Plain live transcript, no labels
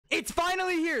It's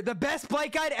finally here, the best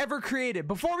Blight guide ever created.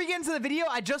 Before we get into the video,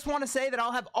 I just want to say that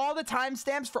I'll have all the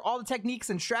timestamps for all the techniques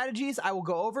and strategies I will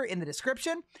go over in the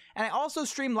description. And I also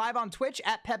stream live on Twitch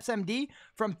at PepsMD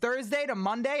from Thursday to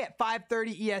Monday at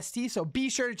 5:30 EST, so be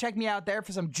sure to check me out there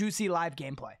for some juicy live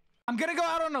gameplay. I'm gonna go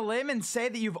out on a limb and say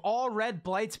that you've all read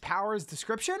Blight's powers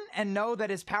description and know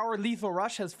that his power Lethal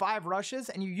Rush has 5 rushes,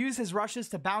 and you use his rushes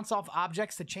to bounce off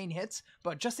objects to chain hits,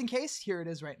 but just in case, here it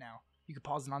is right now. You can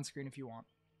pause it on screen if you want.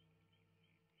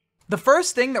 The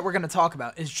first thing that we're going to talk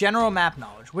about is general map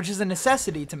knowledge, which is a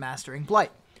necessity to mastering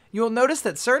Blight. You will notice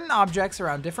that certain objects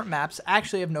around different maps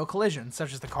actually have no collision,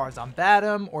 such as the cars on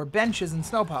Badham or benches and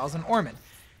snow piles in Orman.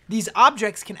 These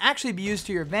objects can actually be used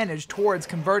to your advantage towards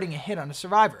converting a hit on a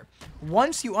survivor.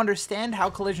 Once you understand how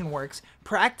collision works,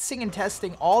 practicing and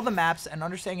testing all the maps and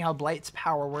understanding how Blight's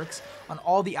power works on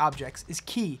all the objects is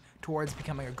key towards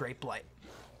becoming a great Blight.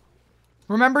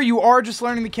 Remember, you are just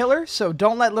learning the killer, so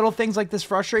don't let little things like this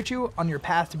frustrate you on your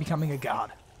path to becoming a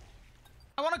god.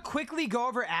 I want to quickly go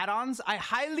over add-ons. I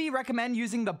highly recommend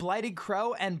using the Blighted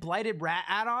Crow and Blighted Rat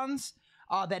add-ons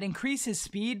that increase his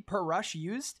speed per rush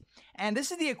used. And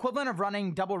this is the equivalent of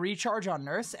running double recharge on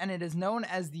Nurse, and it is known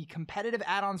as the competitive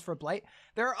add-ons for Blight.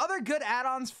 There are other good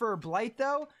add-ons for Blight,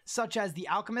 though, such as the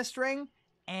Alchemist Ring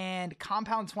and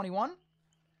Compound 21.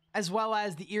 As well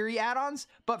as the Eerie add-ons,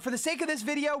 but for the sake of this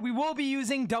video, we will be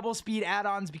using double speed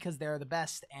add-ons because they're the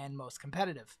best and most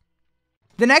competitive.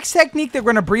 The next technique that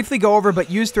we're going to briefly go over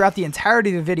but use throughout the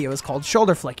entirety of the video is called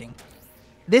shoulder flicking.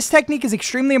 This technique is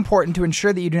extremely important to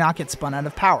ensure that you do not get spun out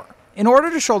of power. In order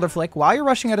to shoulder flick while you're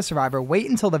rushing at a survivor, wait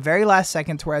until the very last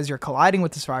second to whereas you're colliding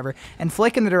with the survivor and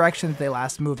flick in the direction that they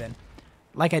last move in,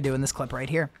 like I do in this clip right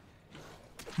here.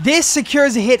 This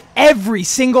secures a hit every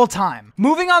single time.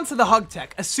 Moving on to the hug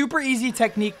tech, a super easy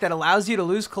technique that allows you to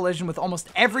lose collision with almost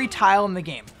every tile in the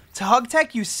game. To hug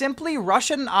tech, you simply rush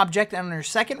at an object, and on your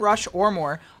second rush or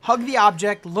more, hug the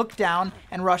object, look down,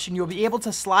 and rush, and you'll be able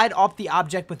to slide off the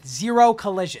object with 0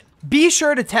 collision. Be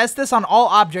sure to test this on all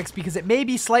objects because it may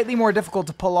be slightly more difficult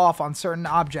to pull off on certain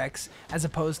objects as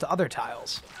opposed to other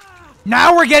tiles.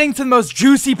 Now we're getting to the most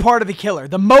juicy part of the killer,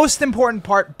 the most important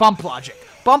part, bump logic.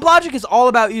 Bump logic is all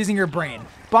about using your brain.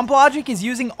 Bump logic is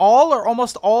using all or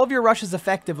almost all of your rushes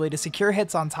effectively to secure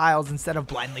hits on tiles instead of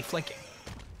blindly flicking.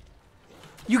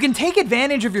 You can take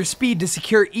advantage of your speed to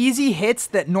secure easy hits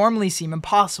that normally seem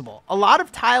impossible. A lot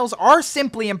of tiles are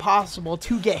simply impossible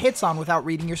to get hits on without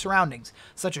reading your surroundings,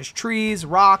 such as trees,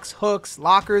 rocks, hooks,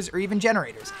 lockers, or even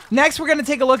generators. Next, we're going to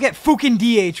take a look at fucking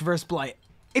DH versus Blight.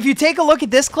 If you take a look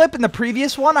at this clip and the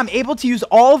previous one, I'm able to use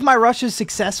all of my rushes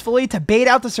successfully to bait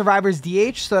out the survivor's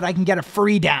DH so that I can get a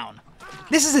free down.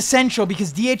 This is essential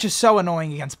because DH is so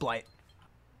annoying against Blight.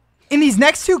 In these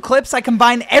next 2 clips, I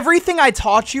combine everything I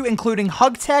taught you, including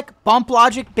hug tech, bump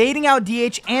logic, baiting out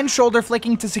DH, and shoulder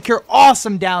flicking to secure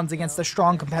awesome downs against a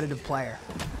strong competitive player.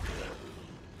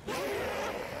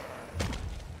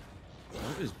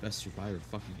 What is best survivor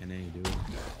fucking NA, dude?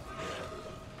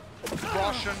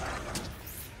 Russian.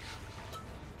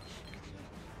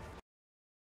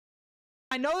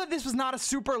 I know that this was not a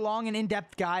super long and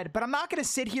in-depth guide, but I'm not going to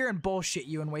sit here and bullshit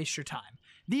you and waste your time.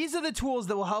 These are the tools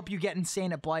that will help you get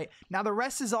insane at Blight. Now the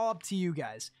rest is all up to you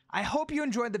guys. I hope you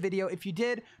enjoyed the video. If you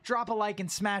did, drop a like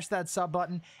and smash that sub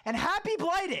button. And happy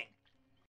Blighting!